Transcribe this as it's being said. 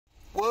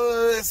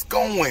What's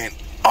going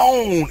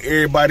on,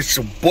 everybody? It's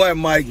your boy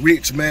Mike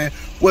Rich, man.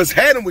 What's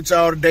happening with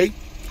y'all today?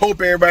 Hope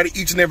everybody,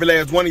 each and every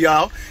last one of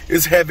y'all,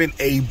 is having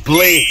a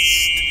blessed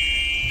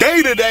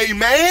day today,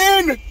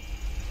 man.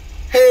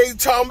 Hey,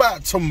 talking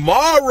about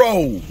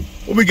tomorrow.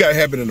 What we got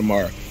happening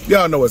tomorrow?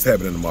 Y'all know what's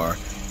happening tomorrow.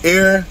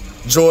 Air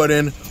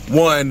Jordan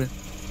 1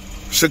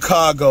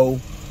 Chicago,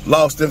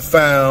 lost and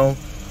found,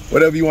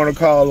 whatever you want to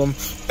call them.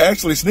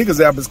 Actually, Sneakers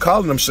app is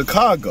calling them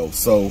Chicago,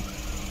 so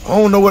I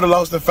don't know where the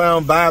lost and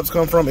found vibes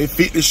come from. It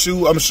fit the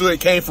shoe. I'm sure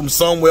it came from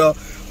somewhere.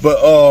 But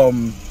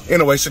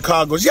anyway,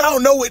 Chicago's.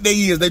 Y'all know what they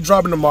is. They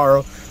dropping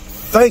tomorrow.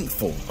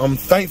 Thankful. I'm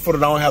thankful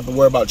that I don't have to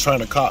worry about trying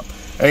to cop.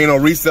 I ain't no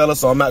reseller,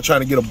 so I'm not trying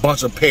to get a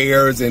bunch of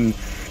pairs and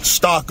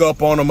stock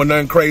up on them or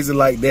nothing crazy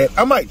like that.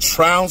 I might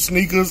try on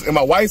sneakers in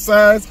my wife's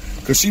size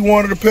because she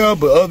wanted a pair,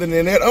 but other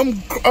than that,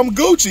 I'm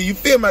Gucci. You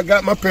feel me? I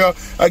got my pair.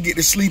 I get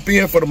to sleep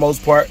in for the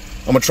most part.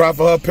 I'm gonna try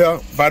for her pair.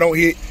 If I don't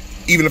hit,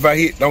 even if I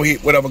hit, don't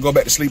hit, whatever, go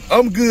back to sleep,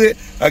 I'm good.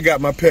 I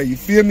got my pair, you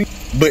feel me?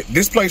 But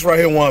this place right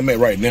here where I'm at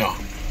right now,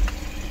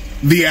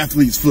 the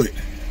Athlete's Foot,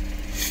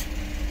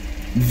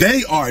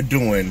 they are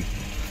doing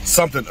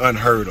something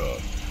unheard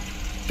of.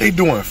 They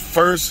doing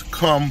first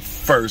come,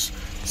 first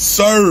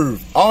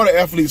serve. All the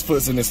Athlete's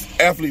Foot in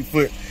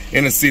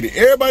the city.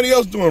 Everybody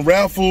else doing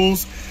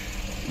raffles,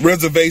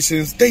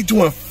 reservations. They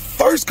doing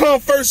first come,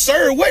 first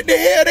serve. What the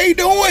hell they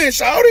doing,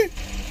 shawty?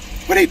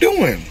 What they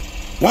doing?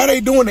 Why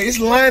they doing it? This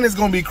line is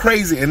gonna be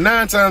crazy. And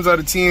 9 times out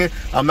of 10,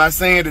 I'm not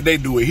saying that they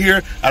do it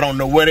here. I don't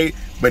know where they,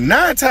 but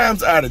 9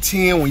 times out of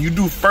 10, when you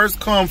do first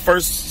come,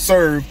 first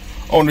serve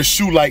on a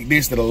shoe like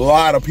this that a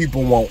lot of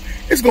people want,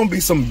 it's gonna be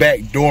some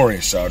backdooring,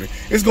 shawty.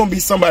 It's gonna be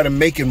somebody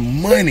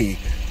making money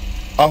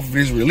off of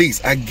this release.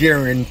 I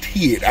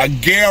guarantee it. I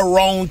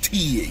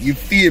guarantee it. You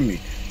feel me?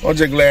 I'm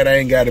just glad I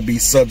ain't gotta be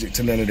subject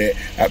to none of that.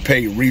 I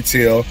paid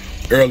retail,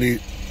 early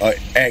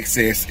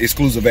access,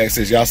 exclusive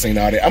access. Y'all seen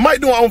all that. I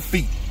might do it on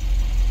feet.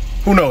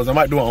 Who knows? I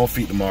might do it on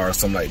feet tomorrow or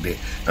something like that.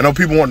 I know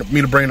people want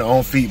me to bring the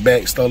on feet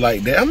back, stuff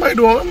like that. I might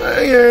do it.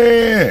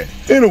 Yeah.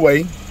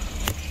 Anyway,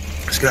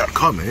 let's get out the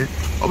car, man.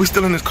 Are we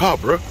still in this car,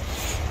 bro?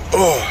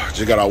 Oh,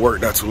 just got out of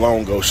work not too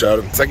long ago, shout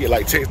out. So I get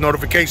like text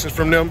notifications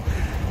from them,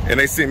 and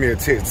they sent me a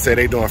text to say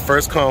they doing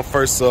first come,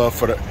 first serve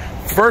for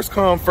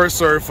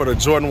the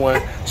Jordan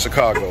 1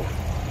 Chicago.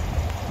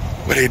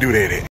 Where they do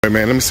that at? Hey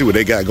man, let me see what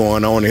they got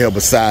going on in here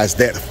besides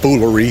that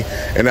foolery.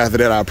 And after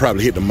that, I'll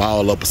probably hit the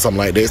mall up or something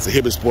like that. It's the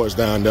Hibbett Sports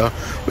down there.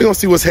 We're gonna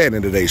see what's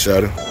happening today,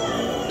 shawty.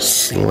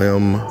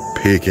 Slim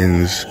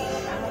Pickens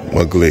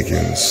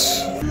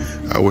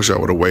McGlickens. I wish I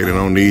would have waited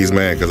on these,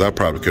 man, because I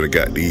probably could have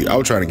got these. I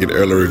was trying to get an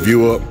early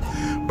review up,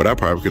 but I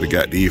probably could have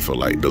got these for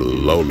like the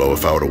low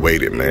if I would have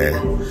waited, man.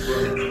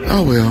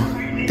 Oh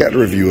well, got the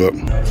review up.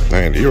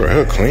 Man, you're right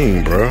here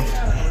clean, bro.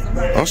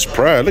 I'm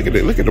surprised. Look at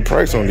it. Look at the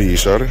price on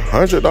these, shawty.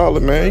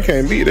 $100, man. You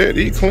can't beat that.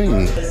 He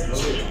clean.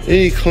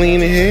 He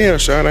clean as hell,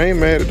 shawty. I ain't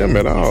mad at them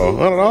at all.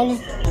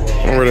 $100?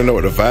 I don't really know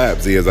what the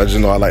vibes is. I just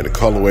know I like the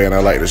colorway and I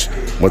like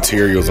the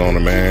materials on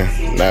them,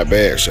 man. Not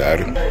bad,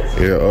 shawty.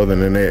 Yeah, other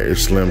than that,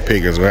 it's Slim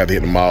Pickens. We have to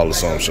hit the mall or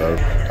something,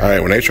 shawty. All right,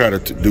 when they try to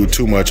do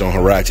too much on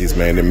Hirachis,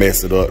 man, they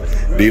mess it up.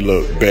 They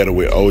look better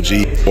with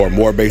OG or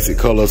more basic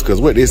colors, because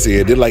what this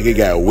is, they like it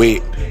got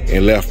wet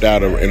and left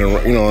out of, you know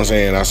what I'm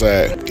saying,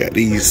 outside. Got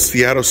these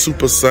Seattle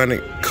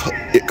Supersonic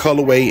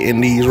colorway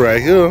in these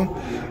right here.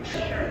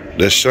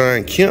 The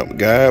Sean Kemp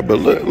guy, but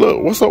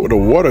look, what's up with the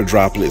water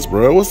droplets,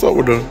 bro? What's up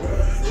with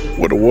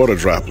the water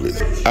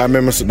droplets? I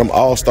remember some them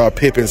All-Star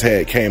Pippins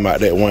came out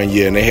that one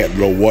year and they had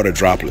little water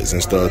droplets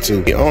and stuff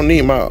too. I don't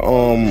need my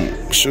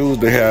shoes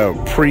to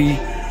have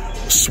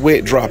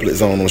pre-sweat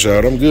droplets on them,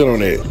 child. I'm good on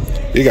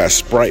that. You got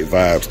Sprite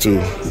vibes too.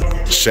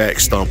 Shaq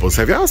Stompers.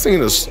 Have y'all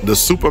seen the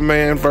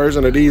Superman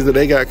version of these that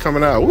they got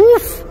coming out?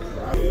 Woof!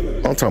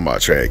 I'm talking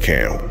about Trad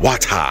Cam.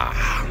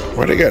 Wata!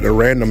 Where they got the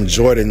random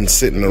Jordans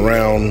sitting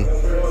around,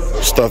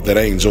 stuff that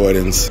ain't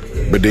Jordans.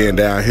 But then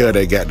down here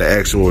they got the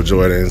actual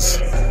Jordans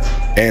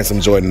and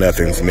some Jordan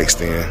nothings mixed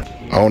in.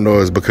 I don't know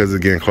if it's because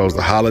it's getting close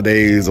to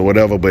holidays or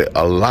whatever, but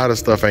a lot of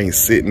stuff ain't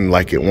sitting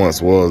like it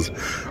once was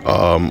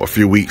a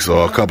few weeks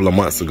or a couple of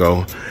months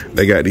ago.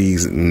 They got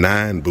these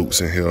 9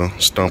 boots in here,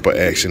 stomper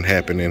action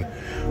happening.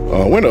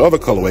 When the other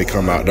colorway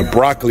come out, the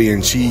broccoli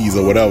and cheese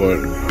or whatever,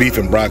 beef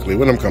and broccoli,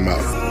 when them come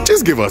out?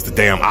 Just give us the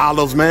damn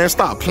olives, man.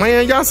 Stop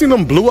playing. Y'all seen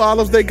them blue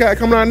olives they got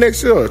coming out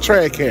next year?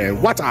 Trad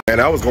Can. What? And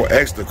I was gonna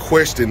ask the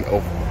question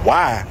of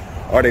why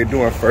are they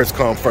doing first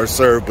come, first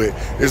serve, but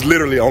there's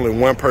literally only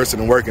one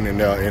person working in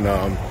there,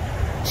 and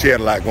she had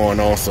a lot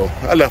going on, so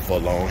I left her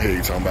alone. Here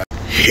you talking about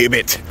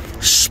Hibbett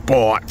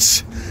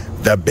Sports,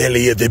 the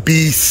belly of the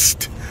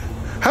beast.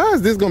 How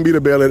is this gonna be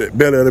the belly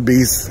of the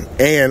beast?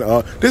 And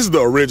this is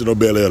the original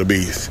belly of the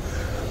beast.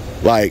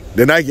 Like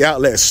the Nike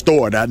Outlet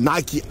store, that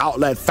Nike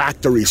Outlet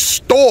Factory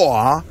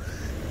store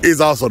is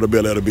also the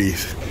belly of the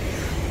beast.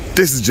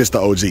 This is just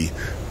the OG.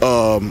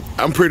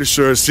 I'm pretty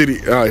sure City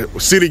Gear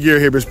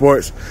Hibbett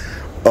Sports,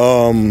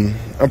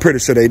 I'm pretty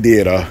sure they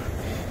did a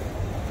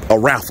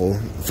raffle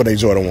for their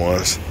Jordan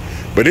 1s.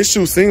 But this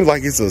shoe seems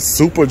like it's a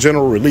super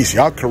general release.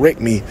 Y'all correct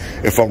me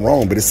if I'm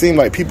wrong, but it seems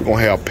like people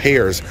gonna have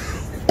pairs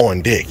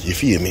on deck. You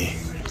feel me?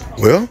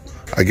 Well,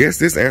 I guess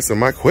this answered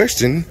my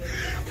question.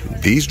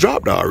 These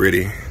dropped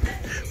already.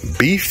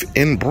 Beef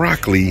and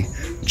Broccoli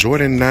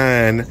Jordan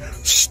 9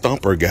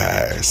 Stomper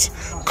guys.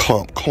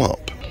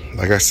 Clump.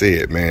 Like I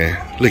said, man,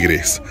 look at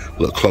this.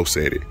 Look close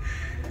at it.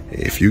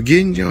 If you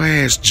getting your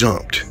ass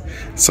jumped,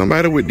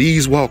 somebody with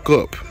these walk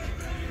up,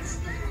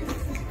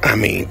 I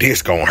mean,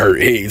 this gonna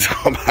hurt. Hey,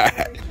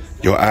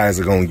 your eyes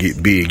are gonna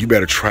get big. You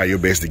better try your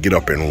best to get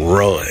up and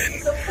run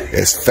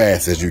as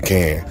fast as you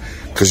can,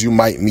 because you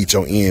might meet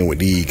your end with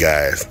these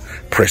guys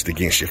pressed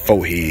against your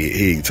forehead.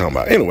 Here you talking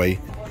about. Anyway,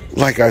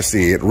 like I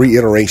said,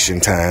 reiteration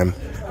time.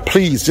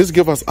 Please just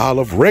give us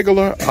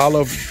regular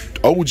olive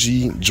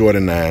OG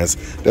Jordan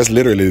 9s. That's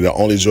literally the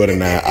only Jordan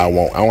 9 I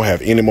want. I don't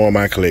have any more in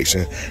my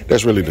collection.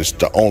 That's really just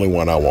the only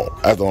one I want.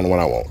 That's the only one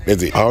I want.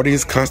 That's it. All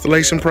these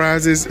Constellation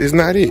prizes is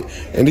not it.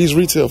 And these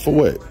retail for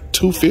what?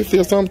 $250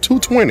 or something?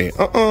 $220.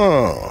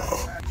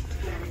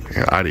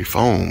 And ID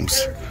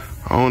Foams.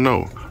 I don't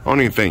know. I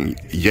don't even think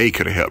Ye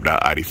could have helped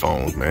out ID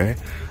Foams, man.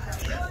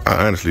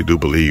 I honestly do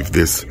believe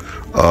this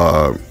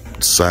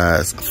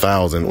size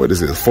 1000, what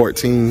is it,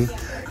 14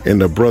 in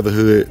the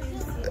Brotherhood.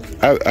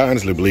 I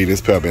honestly believe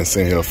this pair been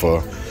sitting here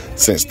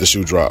since the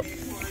shoe dropped.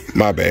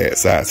 My bad,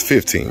 size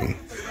 15.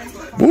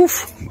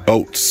 Woof,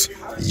 boats,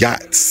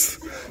 yachts.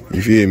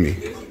 You feel me?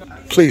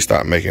 Please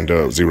stop making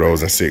dub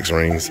zeros and 6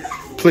 rings.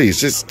 Please,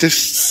 just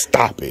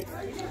stop it.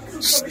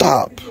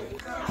 Stop.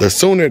 The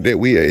sooner that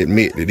we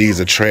admit that these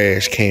are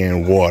trash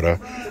can water,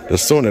 the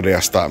sooner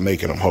they'll stop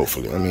making them,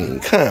 hopefully. I mean,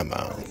 come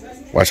on.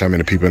 Watch how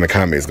many people in the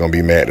comments gonna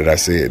be mad that I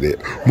said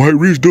that. Might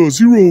reach dub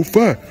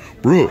 05.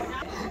 Bro,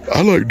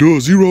 I like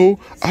dub 0,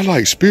 I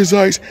like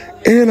Spizzites,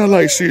 and I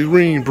like 6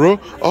 rings, bro.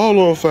 All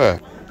on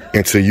 5.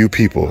 And to you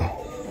people,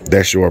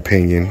 that's your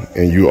opinion,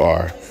 and you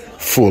are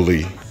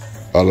fully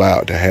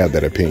allowed to have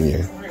that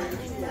opinion.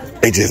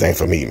 It just ain't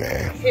for me,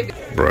 man.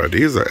 Bro,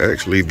 these are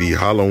actually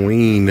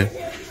the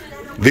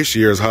this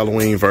year's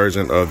Halloween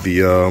version of the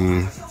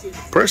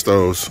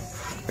Prestos.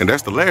 And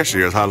that's the last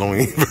year's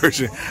Halloween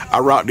version. I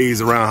rocked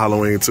these around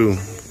Halloween too.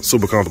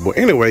 Super comfortable.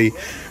 Anyway,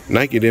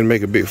 Nike didn't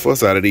make a big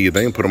fuss out of these.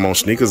 They didn't put them on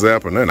Sneakers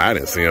app or nothing. I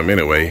didn't see them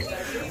anyway.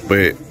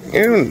 But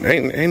ain't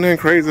nothing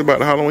crazy about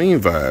the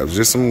Halloween vibes.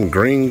 Just some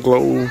green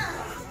glow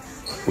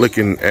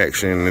looking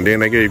action. And then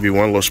they gave you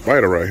one little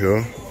spider right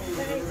here.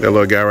 That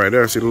little guy right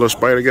there. See the little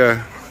spider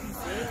guy?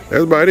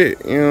 That's about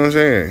it. You know what I'm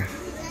saying?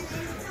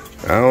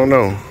 I don't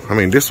know. I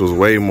mean, this was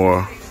way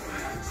more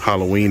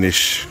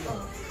Halloweenish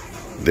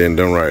than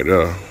them right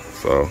there.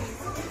 So,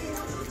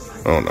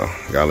 I don't know.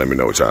 Y'all let me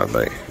know what y'all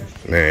think.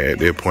 Man, at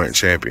that point,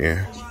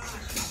 champion,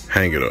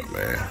 hang it up,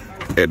 man.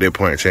 At that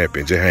point,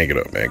 champion, just hang it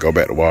up, man. Go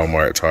back to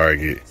Walmart,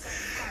 Target,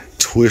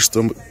 twist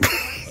them.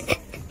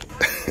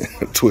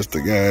 Twist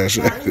the guy.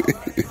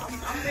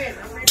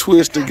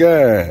 Twist the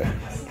guy.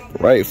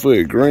 Right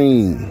foot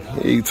green.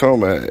 What you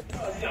talking about?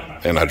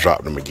 And I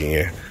dropped them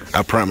again.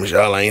 I promise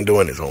y'all I ain't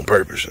doing this on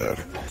purpose,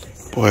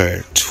 shawty.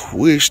 Boy,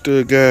 twist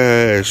the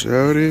guy,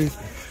 shawty.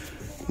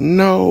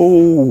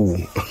 No.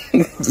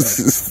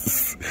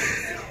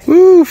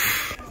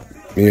 Oof.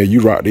 Yeah, you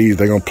rock these,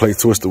 they gonna play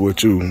Twister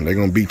with you. They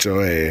gonna beat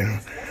your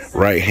ass.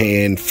 Right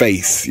hand,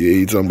 face. Yeah,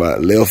 you talking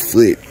about left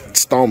foot,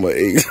 stomach.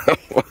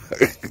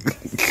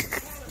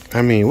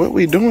 I mean, what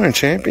we doing,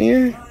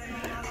 champion?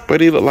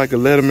 But he look like a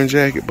Letterman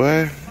jacket,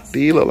 boy.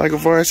 He look like a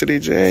varsity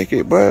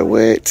jacket, boy.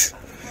 What?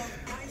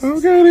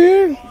 Okay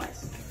then.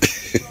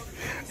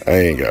 I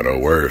ain't got no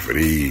word for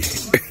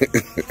these.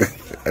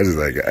 I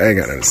ain't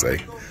got nothing to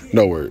say.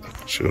 No word.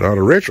 Shoot, all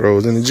the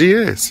retros in the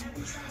GS.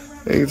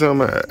 What you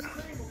talking about?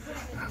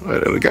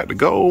 We got the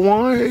gold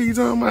one. What you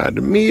talking about?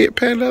 The mid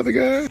patent leather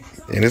guy.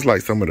 And it's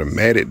like some of the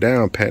matted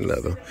down patent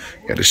leather.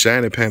 Got the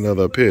shiny patent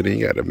leather up here. Then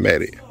you got the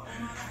matted.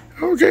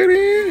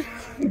 Okay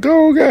then.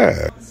 Gold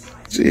guy.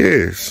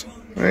 GS.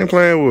 I ain't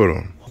playing with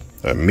them.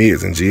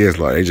 Mids and GS,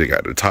 like they just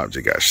got the top,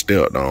 just got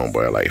stepped on,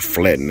 boy, like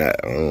flattened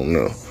out. I don't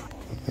know.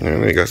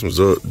 Man, they got some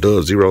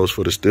dub zeros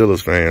for the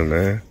Steelers fans,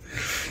 man.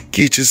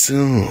 Get you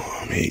some.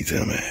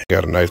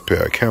 Got a nice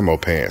pair of camo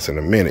pants in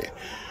a minute.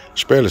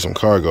 Especially some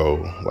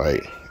cargo.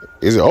 Like,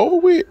 is it over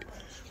with?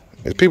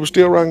 Is people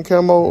still rocking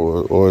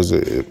camo, or is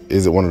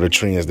it one of the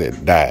trends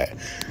that died?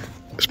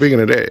 Speaking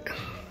of that,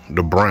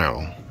 the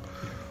brown.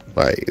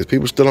 Like, is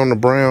people still on the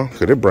brown? Cause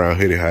that brown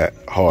hit it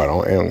hard.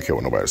 I don't care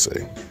what nobody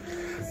say.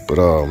 But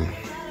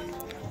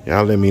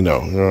y'all let me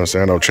know. You know what I'm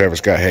saying? I know Travis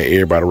Scott had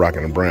everybody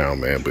rocking the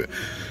brown, man. But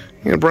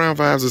you know, brown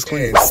vibes is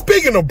clean.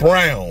 Speaking of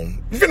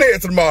brown, we're gonna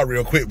head to the mall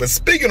real quick. But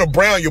speaking of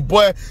brown, your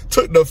boy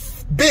took the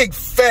big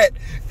fat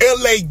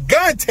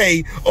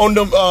Elegante on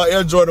them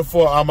Air Jordan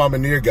 4 Alma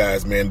Mater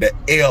guys, man. The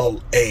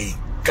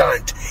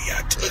Elegante,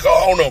 I took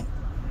on them.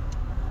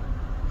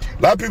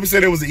 A lot of people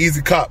said it was an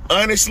easy cop.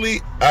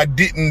 Honestly, I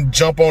didn't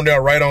jump on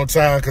there right on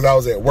time because I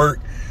was at work,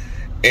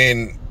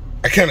 and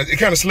it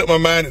kind of slipped my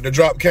mind that the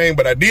drop came,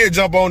 but I did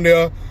jump on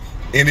there.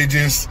 And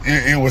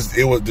it was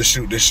the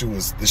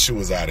shoe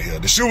was out of here.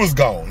 The shoe was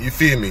gone. You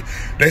feel me?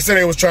 They said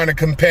they was trying to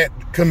combat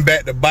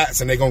the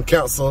bots, and they're gonna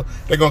cancel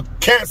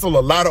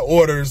a lot of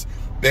orders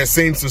that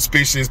seem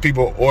suspicious.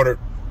 People ordered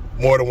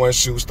more than one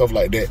shoe, stuff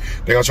like that.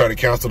 They're gonna try to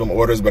cancel them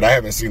orders, but I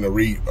haven't seen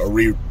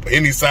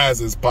any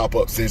sizes pop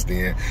up since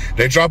then.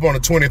 They drop on the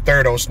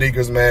 23rd on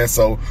sneakers, man.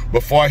 So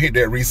before I hit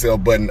that resale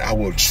button, I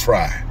will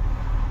try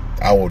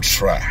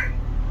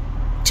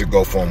to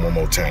go for them one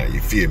more time.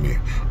 You feel me?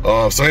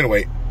 So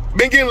anyway,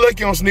 been getting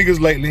lucky on sneakers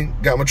lately.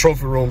 Got my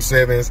trophy room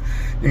 7s.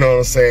 You know what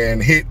I'm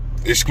saying? Hit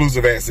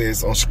exclusive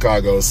access on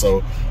Chicago.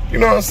 So, you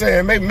know what I'm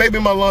saying? Maybe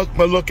my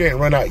luck ain't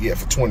run out yet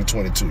for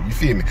 2022. You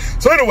feel me?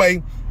 So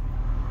anyway,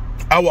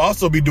 I will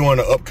also be doing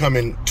an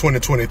upcoming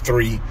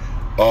 2023.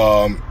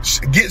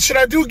 Should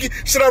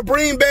I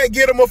bring back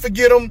Get 'em or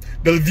Forget 'em?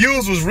 The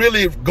views was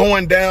really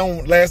going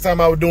down last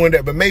time I was doing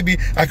that, but maybe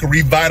I could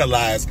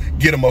revitalize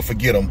Get 'em or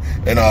Forget 'em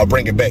and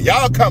bring it back.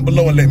 Y'all comment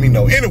below and let me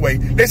know. Anyway,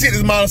 let's hit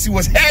this model and see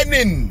what's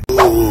happening.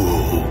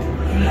 Ooh,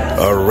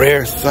 a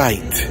rare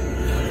sight.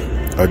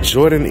 A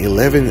Jordan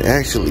 11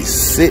 actually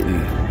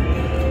sitting.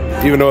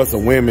 Even though it's a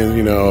women,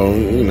 you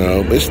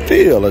know, but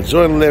still, a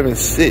Jordan 11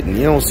 sitting.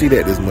 You don't see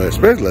that this much,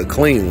 especially a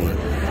clean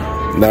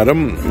one. Now,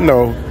 them, you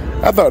know,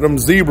 I thought them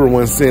zebra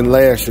ones sitting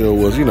last year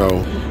was, you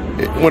know,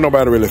 wasn't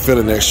nobody really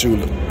feeling that shoe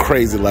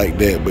crazy like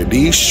that. But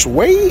these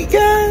suede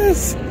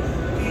guys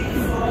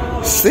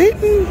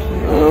sitting,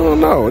 I don't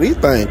know, these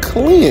things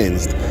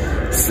cleansed,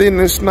 sitting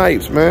in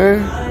snipes,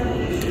 man.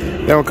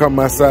 They don't come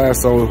my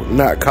size, so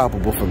not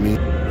coppable for me.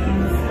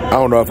 I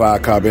don't know if I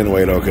cop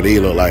anyway though, cause they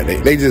look like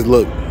they just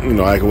look, you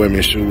know, like a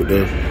women's shoe with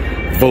the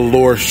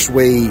velour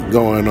suede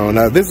going on.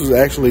 Now this was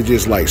actually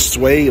just like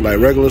suede, like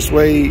regular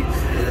suede.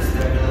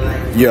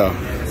 Yeah,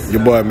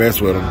 your boy messed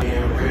with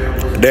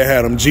them. They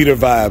had them Jeter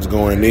vibes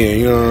going in,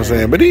 you know what I'm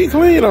saying? But he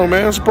clean though,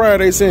 man. I'm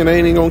surprised they saying they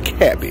ain't even gonna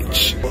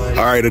cabbage. All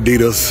right,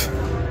 Adidas,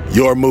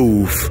 your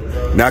move.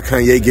 Now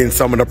Kanye getting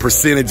some of the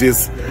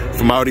percentages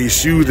from all these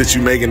shoes that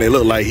you making, they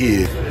look like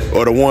his.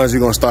 Or the ones you're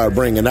gonna start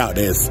bringing out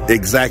that's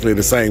exactly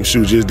the same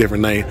shoe, just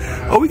different name.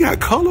 Oh, we got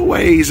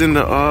colorways in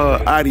the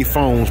ID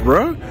phones,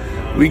 bro.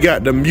 We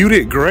got the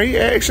muted gray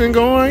action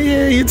going.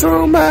 Yeah, you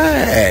talking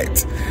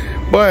about?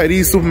 Boy,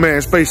 these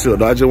Superman spaceship,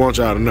 though, I just want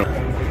y'all to know.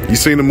 You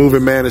seen the movie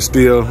Man of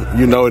Steel,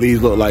 you know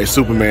these look like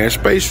Superman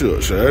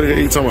spaceships. Here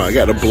you talking about? I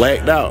got the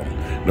blacked out,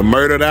 the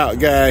murdered out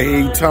guy. Here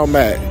you talking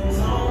about?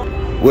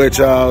 What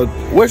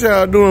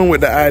y'all doing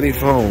with the ID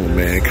phone,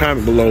 man?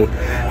 Comment below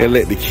and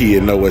let the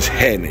kid know what's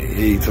happening.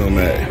 Here you talking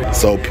about?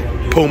 So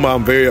Puma,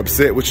 I'm very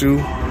upset with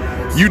you.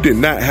 You did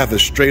not have to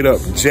straight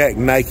up jack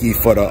Nike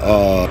for the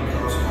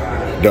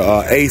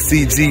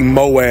ACG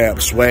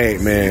Moab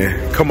swag,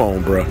 man. Come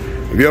on, bro.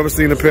 Have you ever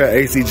seen a pair of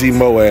ACG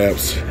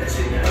Moabs?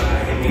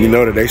 You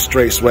know that they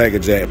straight swagger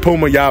jack.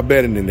 Puma, y'all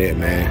better than that,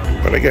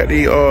 man. But I got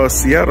the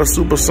Seattle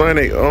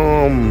Supersonic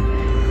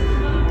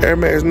Air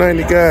Max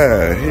 90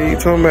 guy. Here you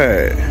talking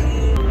about?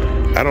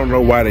 I don't know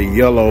why the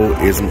yellow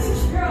is,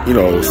 you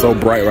know, so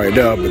bright right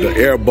there, but the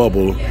air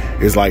bubble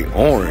is like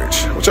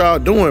orange. What y'all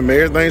doing,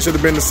 man? Everything should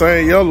have been the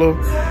same yellow.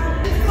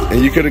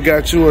 And you could have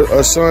got you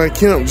a Sean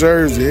Kemp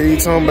jersey. Here you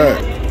talking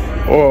about?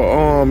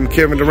 Or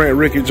Kevin Durant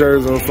Ricky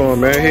jersey or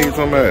something, man. Here you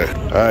talking about?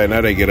 All right,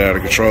 now they get out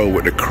of control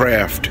with the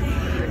Kraft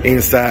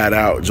inside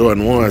out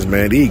Jordan 1s,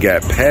 man. These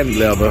got patent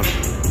leather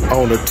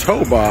on the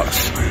toe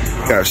box.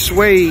 Got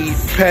suede,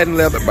 patent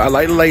leather. I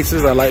like the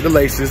laces. I like the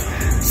laces.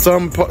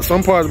 Some parts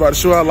about the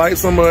shoe I like.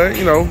 Some of it,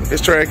 you know,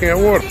 it's track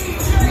and water.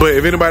 But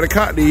if anybody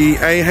caught these,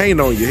 I ain't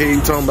hating on you. Here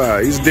you talking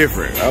about? It's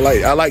different. I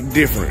like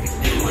different.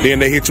 Then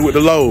they hit you with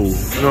the low.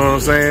 You know what I'm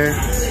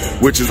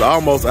saying? Which is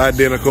almost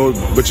identical,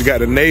 but you got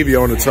the navy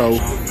on the toe,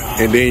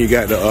 and then you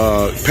got the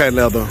patent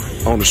leather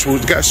on the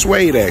shoes. You got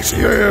suede action.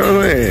 You know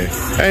what I'm saying?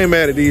 I ain't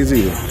mad at these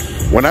either.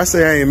 When I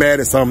say I ain't mad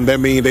at something, that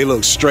means they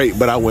look straight,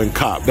 but I wouldn't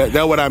cop. That's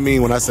what I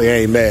mean when I say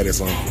I ain't mad at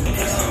something.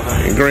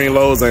 And green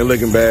lows ain't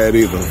looking bad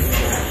either.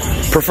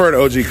 Prefer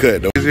the OG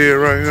cut though. It's here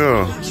right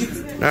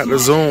here. Not the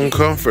Zoom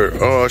Comfort.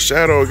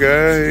 Shadow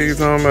guy. You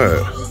talking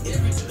about?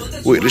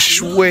 With the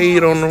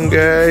suede on them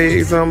guys.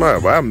 You talking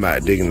about? But I'm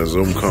not digging the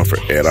Zoom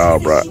Comfort at all,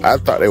 bro. I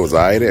thought they was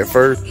alright at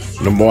first.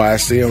 The more I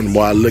see them, the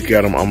more I look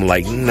at them, I'm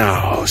like,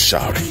 no,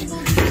 shawty.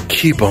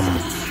 Keep them.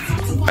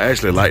 I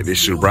actually like this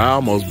shoe, bro. I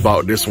almost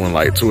bought this one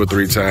like 2 or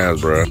 3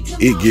 times, bro.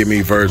 It give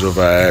me Virgil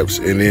vibes,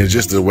 and then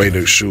just the way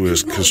the shoe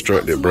is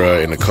constructed,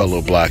 bro, and the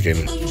color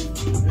blocking,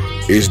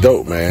 it's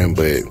dope, man.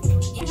 But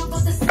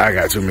I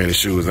got too many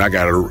shoes, and at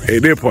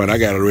this point, I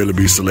gotta really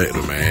be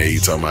selective, man. You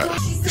talking about?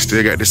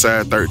 Still got this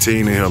size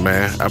 13 in here,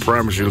 man. I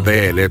promise you, if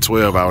they had that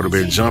 12, I would have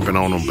been jumping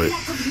on them, but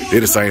they're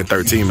the same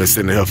 13 been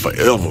sitting in here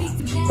forever.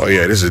 Oh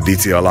yeah, this is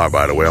DTLR,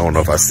 by the way. I don't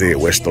know if I said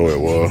what store it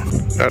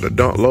was. Not the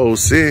Dunk Low,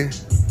 see?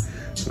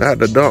 Not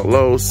the Dunk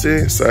Low,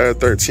 see? Size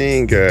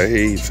 13 guy,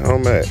 here you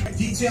talking about.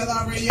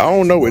 I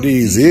don't know what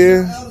these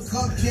is.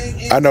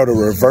 I know the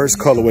reverse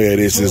colorway of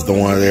this is the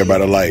one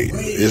everybody like.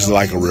 It's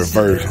like a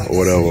reverse or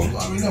whatever.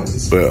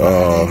 But,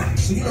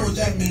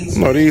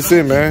 no, these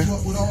it, man.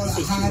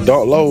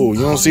 Dunk low,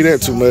 you don't see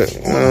that too much.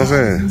 You know what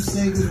I'm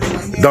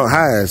saying? Dunk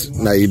highs,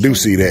 now you do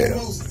see that.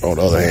 On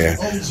the other hand,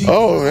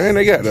 oh man,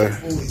 they got the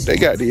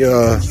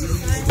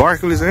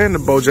Barclays and the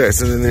Bo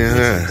Jacksons in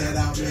there.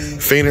 Huh?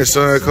 Phoenix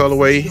Sun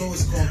colorway,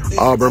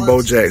 Auburn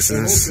Bo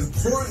Jacksons.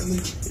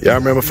 Y'all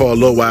remember for a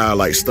little while,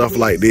 like stuff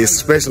like this,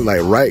 especially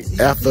like right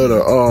after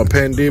the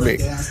pandemic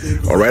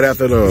or right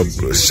after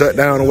the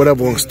shutdown or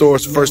whatever, when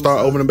stores first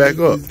started opening back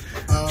up,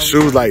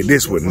 shoes like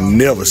this would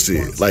never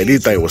sit. Like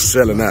these things was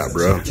selling out,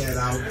 bro.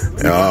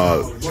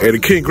 And the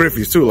King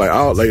Griffey's too, like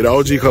the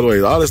OG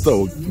colorways, all this stuff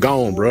was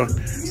gone, bro.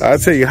 I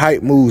tell you,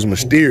 hype moves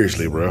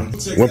mysteriously, bro.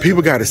 When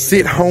people got to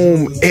sit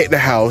home at the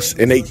house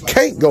and they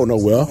can't go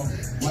nowhere,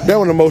 that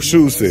when the most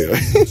shoes sell.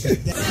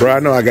 Bro,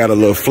 I know I got a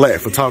little flat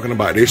for talking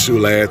about this shoe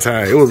last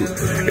time. It was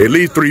at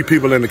least 3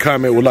 people in the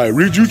comment were like,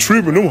 Reed, you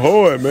tripping, them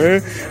hard,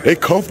 man. They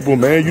comfortable,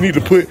 man. You need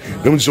to put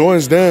them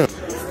joints down.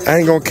 I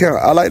ain't gonna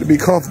count. I like to be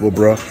comfortable,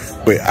 bro.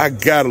 But I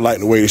gotta like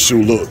the way the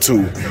shoe look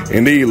too.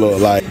 And these look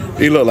like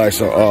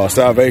some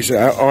Salvation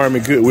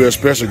Army Goodwill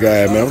special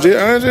guy, man.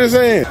 I'm just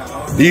saying.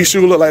 These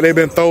shoes look like they've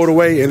been thrown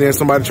away and then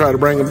somebody tried to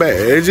bring them back.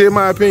 It's just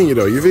my opinion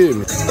though, you feel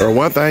me? Or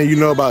one thing you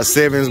know about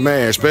Sevens,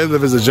 man, especially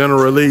if it's a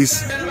general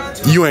release,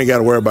 you ain't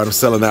gotta worry about them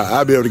selling out.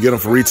 I'll be able to get them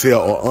for retail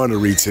or under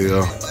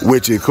retail,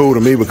 which is cool to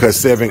me because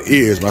 7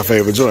 is my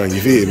favorite joint, you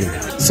feel me?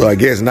 So I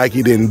guess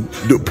Nike didn't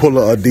pull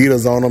a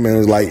Adidas on them and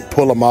was like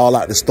pull them all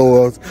out the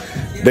stores.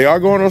 They are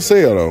going on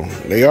sale though.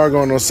 They are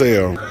going on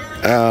sale.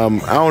 I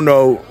don't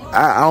know.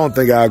 I don't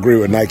think I agree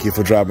with Nike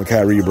for dropping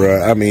Kyrie,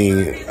 bro. I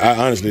mean,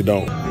 I honestly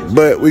don't.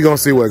 But we gonna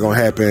see what's gonna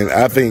happen.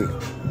 I think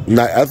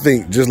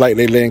just like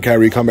they letting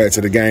Kyrie come back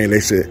to the game, they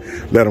should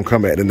let him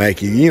come back to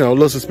Nike. You know, a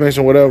little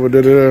suspension, whatever.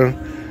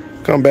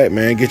 Come back,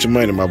 man. Get your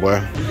money, my boy.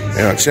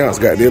 And Chance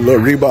got this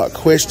little Reebok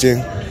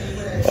question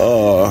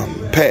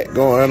pack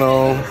going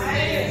on.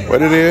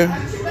 What it is?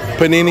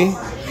 Panini.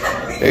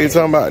 They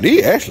talking about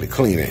these actually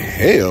clean as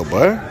hell,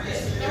 boy.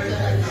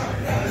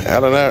 I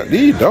don't know.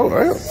 These dope.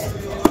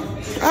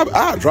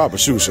 I'll drop a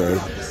shoe, sir.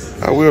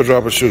 I will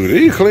drop a shoe.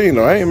 These clean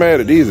though. I ain't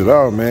mad at these at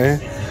all, man.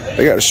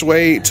 They got the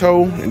suede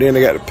toe, and then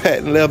they got the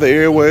patent leather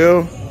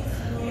airwell.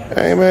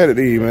 I ain't mad at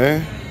these,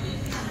 man.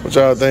 What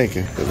y'all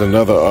thinking? There's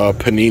another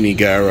Panini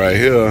guy right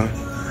here.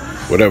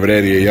 Whatever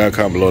that is, y'all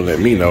comment below and let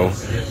me know.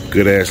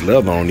 Good ass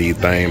leather on these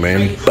things,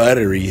 man.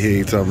 Buttery here,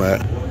 you talking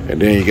about.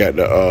 And then you got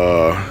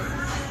the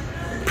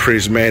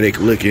prismatic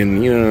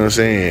looking, you know what I'm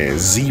saying,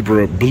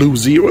 zebra, blue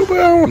zebra. But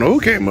I don't know who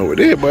came up with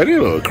that, but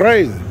it look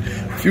crazy.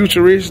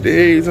 Futuristic,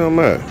 you talking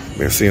about.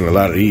 Been seeing a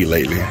lot of these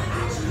lately.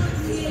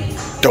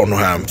 Don't know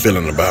how I'm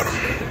feeling about them.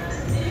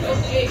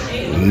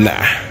 Nah,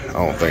 I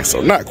don't think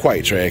so. Not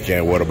quite trash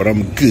can water, but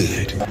I'm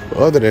good.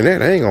 Other than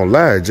that, I ain't gonna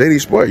lie. JD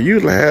Sport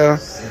usually have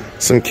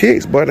some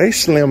kicks, but they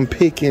Slim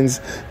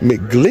Pickens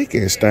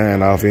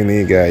McGlickenstein off in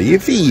there, guy. You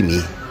feel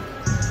me?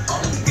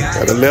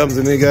 Got the 11s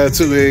in there, guy,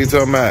 too. Here you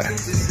talking about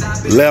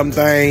 11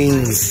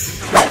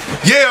 things.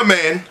 Yeah,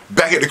 man.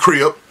 Back at the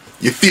crib.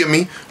 You feel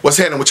me? What's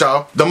happening with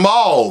y'all? The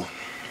mall.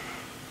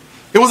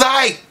 It was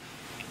alright.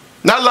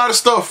 Not a lot of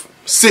stuff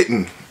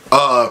sitting.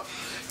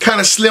 Kind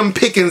of slim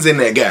pickings in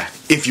that guy,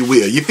 if you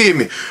will. You feel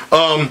me?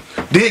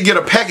 Did get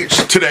a package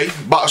today.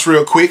 Box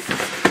real quick.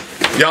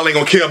 Y'all ain't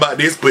gonna care about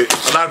this, but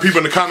a lot of people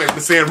in the comments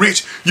been saying,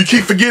 Rich, you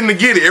keep forgetting to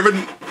get it. Every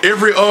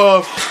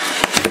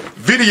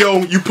video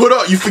you put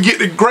up, you forget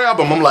to grab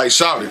them. I'm like,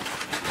 shout it.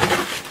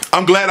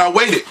 I'm glad I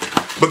waited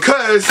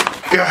because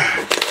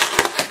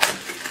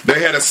they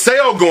had a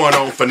sale going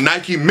on for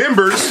Nike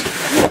members,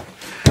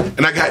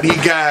 and I got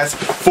these guys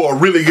for a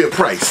really good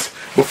price.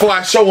 Before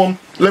I show them,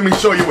 let me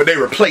show you what they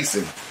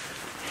replacing.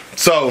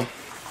 So,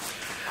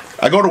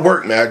 I go to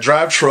work, man. I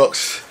drive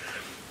trucks,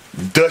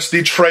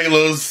 dusty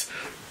trailers,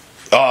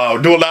 do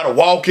a lot of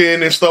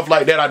walking and stuff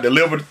like that. I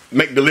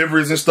make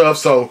deliveries and stuff.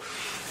 So,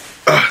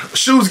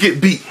 shoes get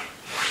beat.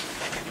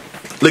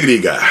 Look at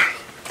these guys.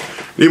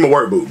 These my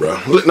work boot, bro.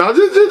 Look, now,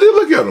 just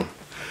look at them.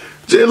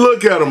 Just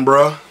look at them,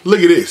 bro. Look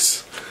at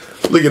this.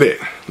 Look at that.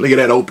 Look at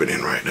that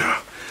opening right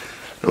now.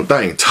 Them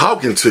thing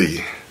talking to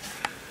you.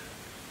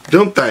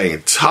 Them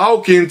thing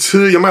talking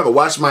to you. I might have to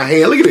wash my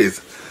hands. Look at this.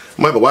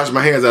 I might have to wash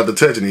my hands after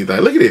touching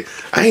anything. Look at it.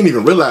 I ain't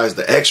even realized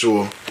the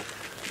actual,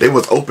 they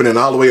was opening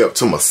all the way up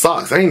to my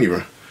socks. I ain't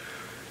even,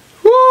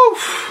 woo.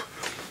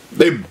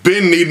 They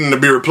been needing to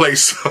be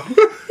replaced.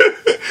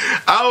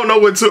 I don't know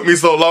what took me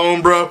so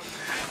long, bro.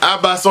 I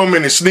buy so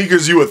many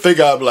sneakers, you would think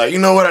I'd be like, you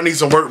know what, I need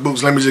some work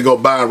boots. Let me just go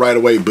buy them right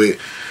away. But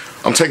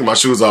I'm taking my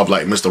shoes off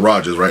like Mr.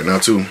 Rogers right now,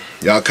 too.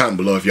 Y'all comment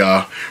below if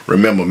y'all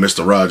remember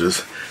Mr.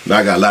 Rogers. Now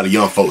I got a lot of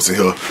young folks in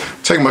here.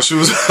 Taking my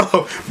shoes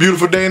off.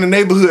 Beautiful day in the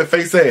neighborhood,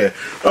 face sad.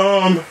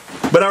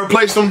 But I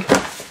replaced them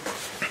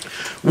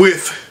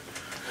with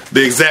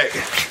the exact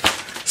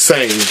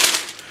same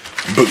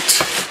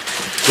boot.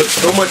 Looks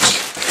so much,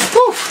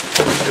 whew,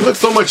 it looks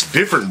so much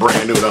different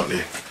brand new, don't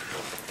it?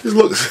 This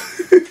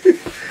looks,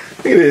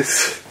 look at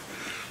this.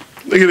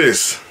 Look at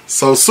this.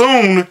 So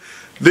soon,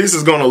 this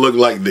is gonna look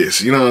like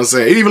this. You know what I'm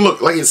saying? It even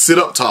look like it sit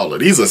up taller.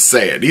 These are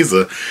sad. These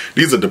are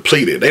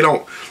depleted. They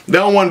don't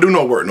want to do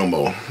no work no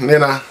more. And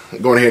then I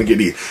go ahead and get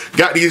these.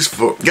 Got these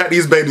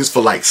babies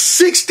for like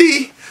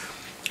 $60.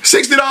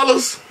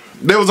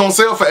 They was on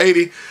sale for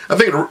 $80. I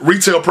think the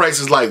retail price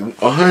is like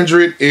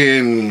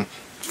 $140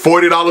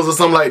 or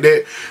something like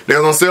that. They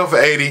was on sale for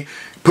 $80.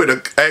 Put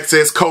an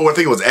access code, I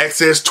think it was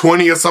access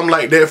 20 or something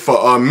like that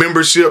for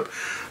membership,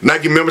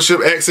 Nike membership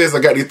access. I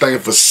got these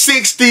things for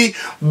 60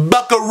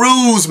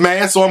 buckaroos,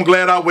 man. So I'm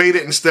glad I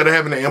waited instead of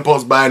having the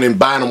impulse buying and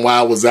buying them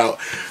while I was out.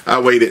 I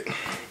waited.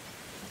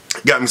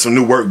 Got me some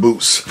new work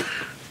boots.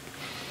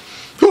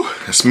 Whew,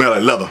 they smell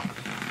like leather.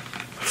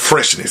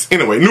 Freshness.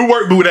 Anyway, new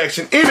work boot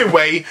action.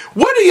 Anyway,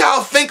 what do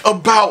y'all think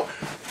about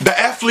the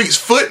athlete's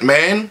foot,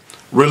 man?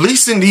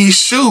 Releasing these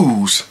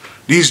shoes.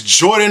 These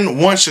Jordan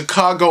 1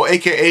 Chicago,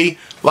 aka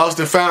Lost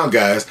and Found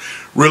guys,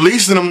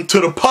 releasing them to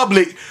the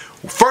public,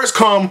 first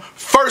come,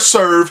 first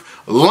serve,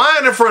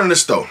 line in front of the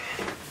store.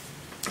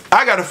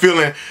 I got a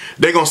feeling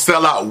they're gonna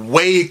sell out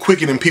way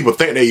quicker than people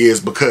think they is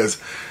because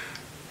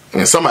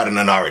somebody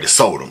done already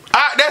sold them.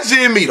 That's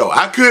just me though.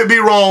 I could be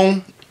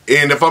wrong,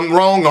 and if I'm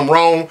wrong, I'm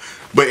wrong.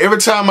 But every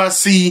time I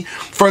see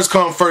first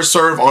come, first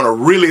serve on a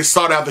really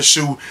sought after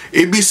shoe,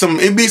 it be some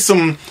of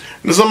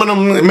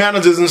them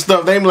managers and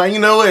stuff, they be like, you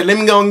know what, let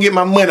me go and get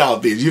my money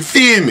out this. You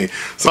feel me?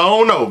 So I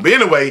don't know. But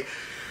anyway,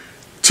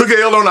 took a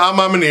L on the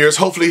Armaniers.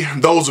 Hopefully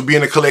those will be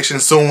in the collection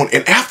soon.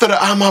 And after the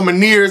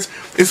Armaniers,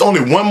 it's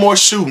only one more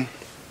shoe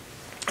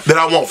that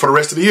I want for the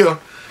rest of the year,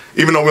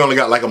 even though we only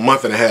got like a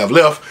month and a half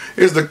left.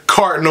 Is the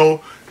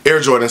Cardinal Air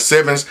Jordan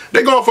 7s.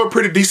 They're going for a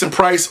pretty decent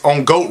price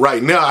on GOAT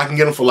right now. I can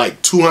get them for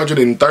like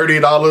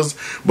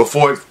 $230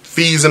 before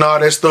fees and all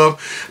that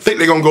stuff. I think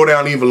they're going to go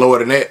down even lower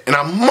than that. And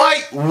I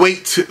might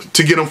wait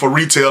to get them for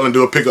retail and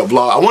do a pickup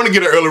vlog. I want to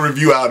get an early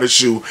review out of this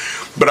shoe,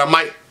 but I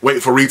might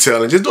wait for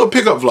retail and just do a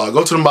pickup vlog.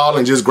 Go to the mall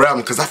and just grab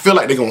them because I feel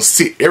like they're going to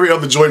sit. Every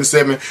other Jordan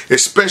 7,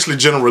 especially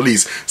general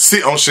release,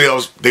 sit on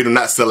shelves. They do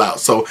not sell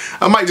out. So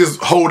I might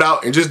just hold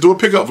out and just do a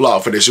pickup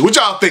vlog for this shoe. What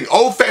y'all think?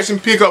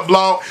 Old-fashioned pickup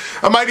vlog?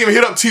 I might even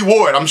hit up T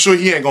Ward. I'm sure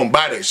he ain't going to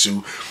buy that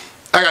shoe.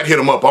 I got to hit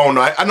him up. I don't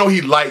know. I know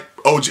he like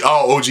all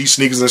OG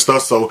sneakers and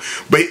stuff. So,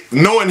 but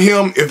knowing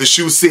him, if the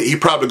shoe sit, he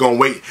probably going to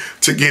wait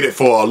to get it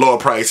for a lower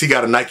price. He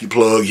got a Nike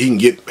plug. He can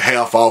get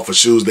half off for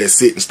shoes that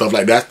sit and stuff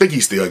like that. I think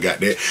he still got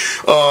that.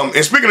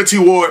 And speaking of T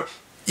Ward,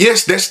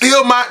 yes, that's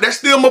still my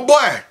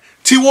boy.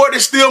 T Ward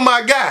is still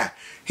my guy.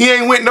 He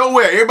ain't went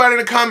nowhere. Everybody in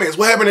the comments,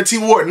 what happened to T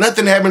Ward?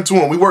 Nothing happened to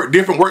him. We work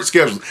different work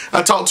schedules.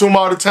 I talk to him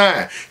all the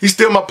time. He's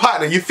still my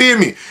partner. You feel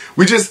me?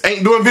 We just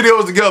ain't doing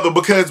videos together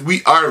because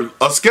our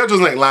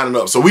schedules ain't lining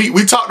up. So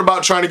we talked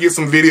about trying to get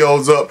some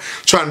videos up,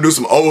 trying to do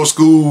some old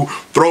school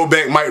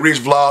throwback Mike Rich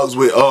vlogs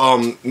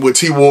with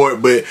T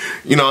Ward, but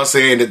you know what I'm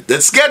saying? The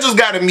schedules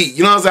got to meet.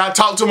 You know what I'm saying? I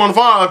talk to him on the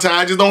phone all the time.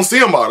 I just don't see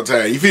him all the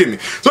time. You feel me?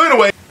 So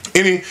anyway,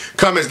 any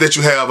comments that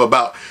you have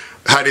about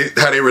how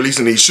they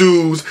releasing these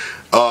shoes?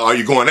 Are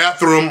you going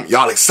after them?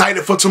 Y'all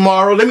excited for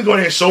tomorrow? Let me go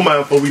ahead and show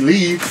mine before we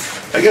leave.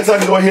 I guess I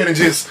can go ahead and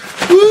just,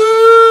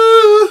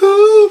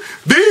 woo-hoo.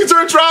 These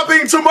are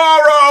dropping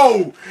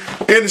tomorrow.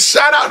 And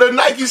shout out to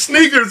Nike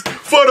Sneakers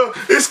for the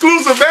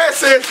exclusive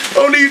access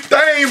on these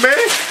things, man.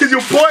 Because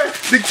your boy,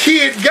 the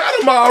kid, got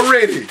them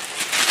already.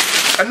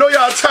 I know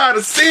y'all tired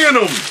of seeing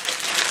them.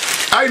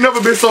 I ain't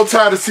never been so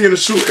tired of seeing a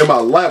shoe in my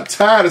life.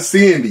 Tired of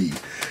seeing these.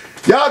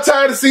 Y'all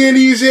tired of seeing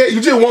these yet?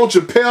 You just want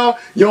your pair.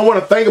 You don't want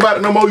to think about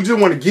it no more. You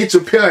just want to get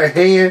your pair in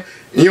hand.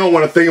 And you don't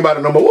want to think about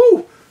it no more.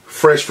 Woo!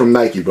 Fresh from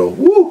Nike, bro.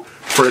 Woo!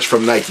 Fresh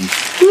from Nike.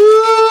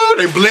 Woo!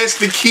 They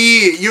blessed the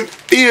kid. You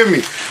feel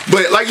me?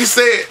 But like you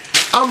said,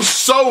 I'm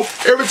so...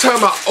 Every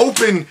time I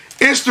open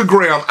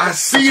Instagram, I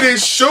see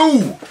this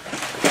shoe.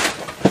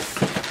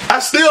 I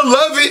still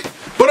love it,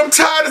 but I'm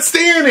tired of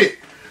seeing it.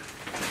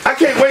 I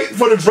can't wait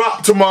for the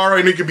drop tomorrow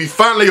and it can be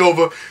finally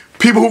over.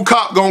 People who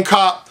cop gonna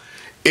cop.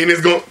 And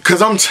it's going,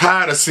 cause I'm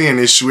tired of seeing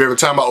this shoe every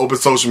time I open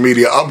social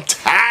media. I'm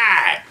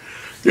tired.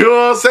 You know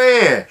what I'm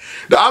saying?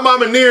 The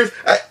Armaniers,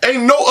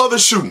 ain't no other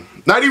shoe,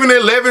 not even the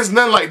 11s,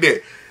 nothing like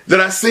that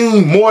I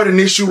seen more than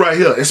this shoe right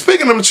here. And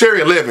speaking of the Cherry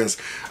 11s,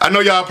 I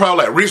know y'all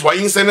probably like, Reese, why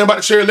you ain't saying nothing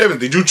about the Cherry 11s?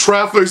 Did you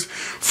try for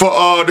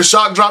the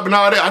shock drop and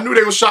all that? I knew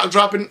they was shock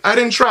dropping. I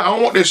didn't try. I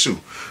don't want this shoe.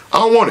 I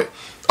don't want it.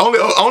 Only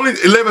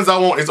 11s I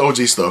want is OG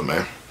stuff,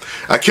 man.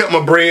 I kept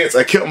my breads.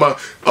 I kept my, and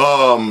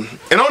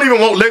I don't even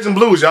want Legend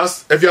Blues. Y'all,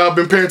 if y'all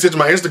been paying attention to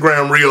my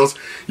Instagram reels,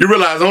 you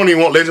realize I don't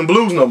even want Legend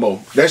Blues no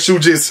more. That shoe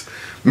just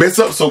mess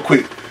up so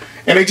quick.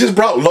 And they just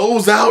brought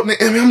lows out,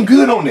 and I'm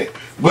good on it.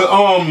 But,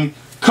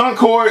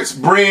 Concords,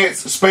 breads,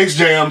 Space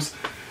Jams,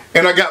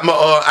 and I got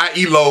my,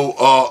 IE Low,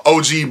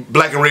 OG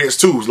Black and Reds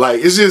too. Like,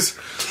 it's just,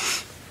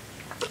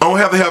 I don't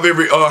have to have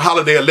every,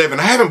 Holiday 11.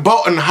 I haven't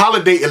bought a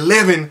Holiday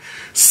 11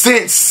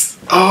 since,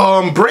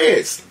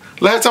 breads.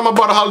 Last time I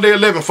bought a Holiday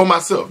 11 for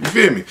myself. You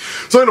feel me?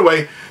 So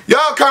anyway,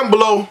 y'all comment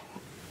below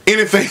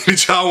anything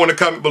that y'all want to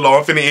comment below.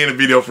 I'm finna end the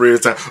video for every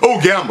time. Oh,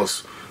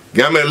 Gammas.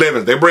 Gamma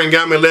 11s. They bring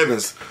Gamma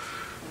 11s.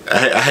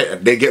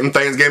 They get them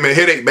things, gave me a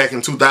headache back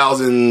in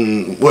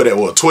 2000, what that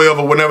was, 12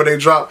 or whenever they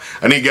dropped.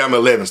 I need Gamma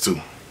 11s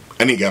too.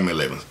 I need got me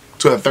 11.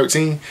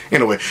 2013.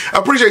 Anyway, I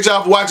appreciate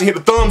y'all for watching. Hit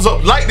the thumbs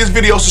up, like this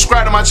video,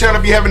 subscribe to my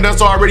channel if you haven't done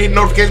so already. Hit the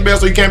notification bell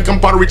so you can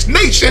become part of Rich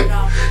Nation.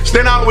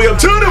 Stand all the way up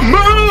to the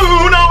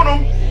moon on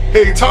them.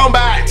 Hey, talking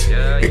about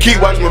it. And keep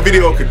watching my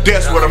video, cause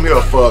that's what I'm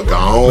here for.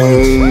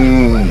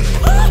 Gone.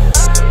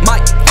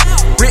 Mike,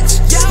 rich,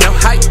 no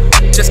hype,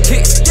 just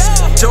kicks.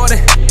 Jordan,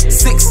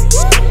 6,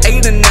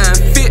 8 and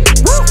 9 fit.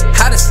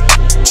 Hottest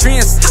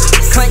trends,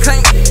 clank,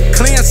 clank,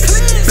 cleanse,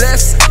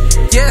 bless.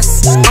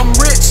 Yes, I'm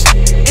rich.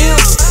 M,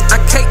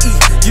 I K E,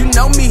 you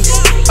know me.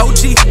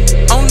 OG,